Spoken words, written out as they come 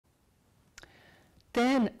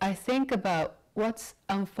Then I think about what's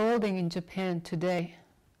unfolding in Japan today.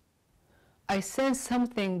 I sense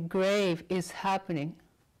something grave is happening.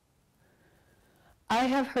 I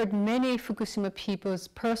have heard many Fukushima people's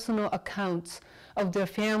personal accounts of their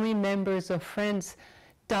family members or friends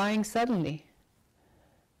dying suddenly.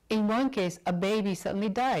 In one case, a baby suddenly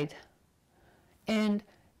died. And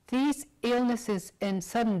these illnesses and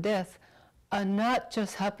sudden death are not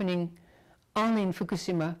just happening only in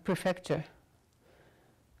Fukushima Prefecture.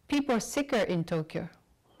 People are sicker in Tokyo.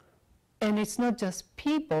 And it's not just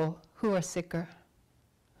people who are sicker.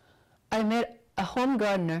 I met a home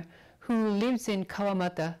gardener who lives in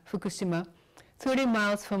Kawamata, Fukushima, 30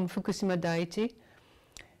 miles from Fukushima Daiichi,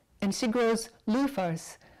 and she grows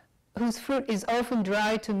loofahs, whose fruit is often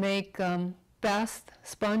dried to make bath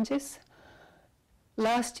sponges.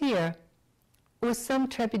 Last year, with some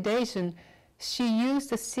trepidation, she used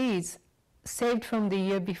the seeds saved from the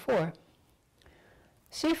year before.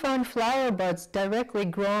 She found flower buds directly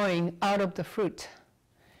growing out of the fruit,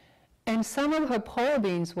 and some of her pole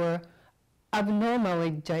beans were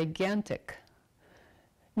abnormally gigantic.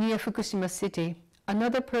 Near Fukushima City,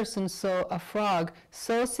 another person saw a frog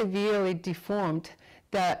so severely deformed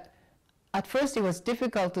that at first it was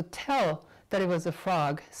difficult to tell that it was a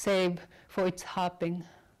frog, save for its hopping.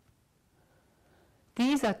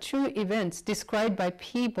 These are true events described by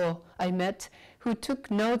people I met who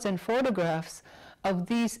took notes and photographs of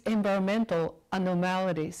these environmental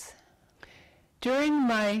anomalies. During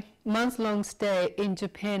my month-long stay in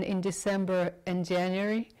Japan in December and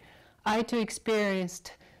January, I too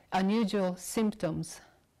experienced unusual symptoms.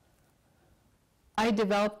 I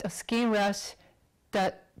developed a skin rash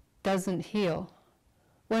that doesn't heal.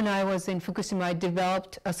 When I was in Fukushima, I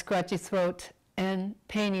developed a scratchy throat and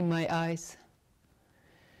pain in my eyes.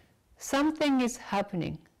 Something is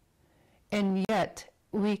happening, and yet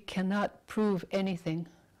we cannot prove anything.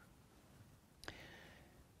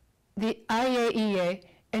 The IAEA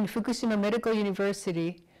and Fukushima Medical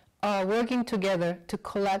University are working together to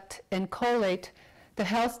collect and collate the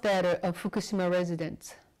health data of Fukushima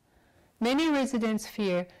residents. Many residents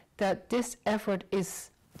fear that this effort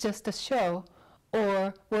is just a show,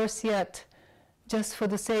 or worse yet, just for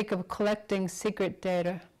the sake of collecting secret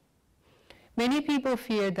data. Many people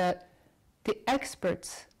fear that the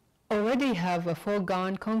experts already have a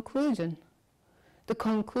foregone conclusion. The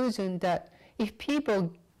conclusion that if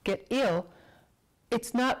people get ill,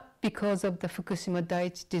 it's not because of the Fukushima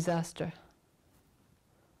Daiichi disaster.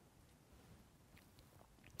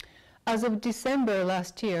 As of December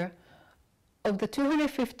last year, of the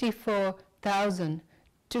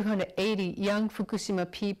 254,280 young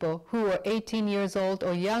Fukushima people who were 18 years old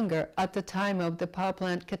or younger at the time of the power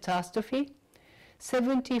plant catastrophe,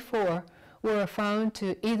 74 were found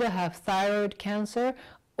to either have thyroid cancer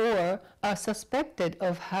or are suspected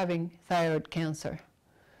of having thyroid cancer.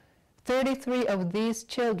 33 of these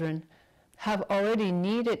children have already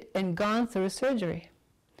needed and gone through surgery.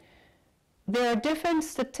 There are different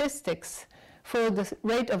statistics for the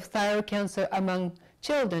rate of thyroid cancer among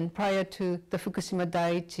children prior to the Fukushima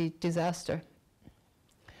Daiichi disaster.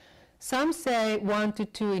 Some say 1 to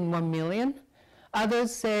 2 in 1 million,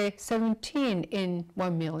 others say 17 in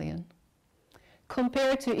 1 million.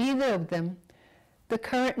 Compared to either of them, the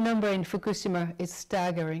current number in Fukushima is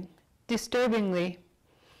staggering. Disturbingly,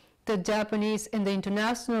 the Japanese and the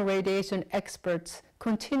international radiation experts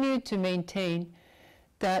continue to maintain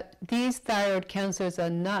that these thyroid cancers are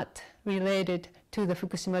not related to the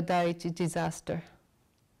Fukushima Daiichi disaster.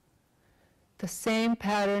 The same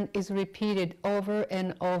pattern is repeated over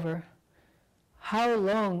and over. How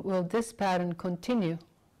long will this pattern continue?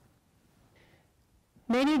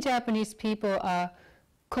 Many Japanese people are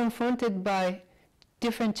confronted by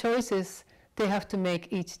different choices they have to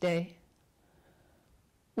make each day.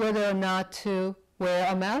 Whether or not to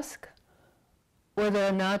wear a mask, whether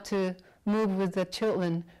or not to move with the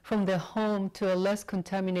children from their home to a less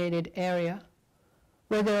contaminated area,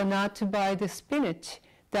 whether or not to buy the spinach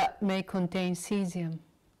that may contain cesium,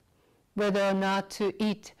 whether or not to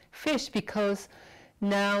eat fish because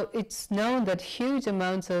now it's known that huge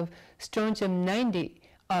amounts of strontium-90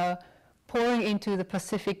 are pouring into the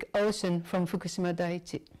Pacific Ocean from Fukushima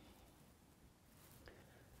Daiichi.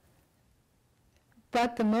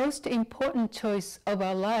 But the most important choice of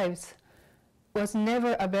our lives was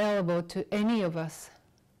never available to any of us.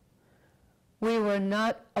 We were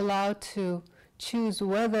not allowed to choose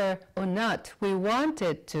whether or not we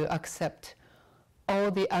wanted to accept all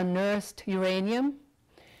the unearthed uranium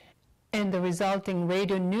and the resulting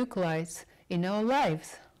radionuclides in our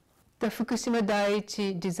lives. The Fukushima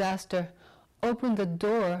Daiichi disaster opened the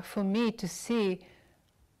door for me to see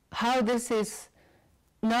how this is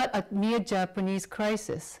not a mere Japanese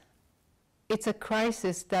crisis. It's a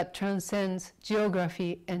crisis that transcends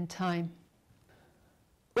geography and time.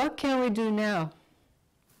 What can we do now?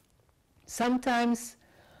 Sometimes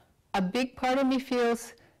a big part of me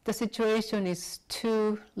feels the situation is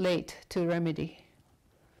too late to remedy.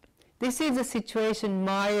 This is a situation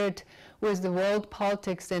mired with the world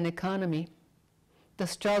politics and economy, the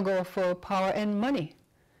struggle for power and money.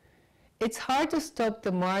 It's hard to stop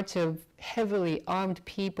the march of heavily armed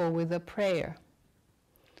people with a prayer.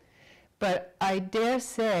 But I dare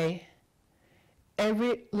say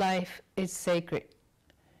every life is sacred,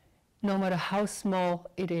 no matter how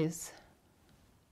small it is.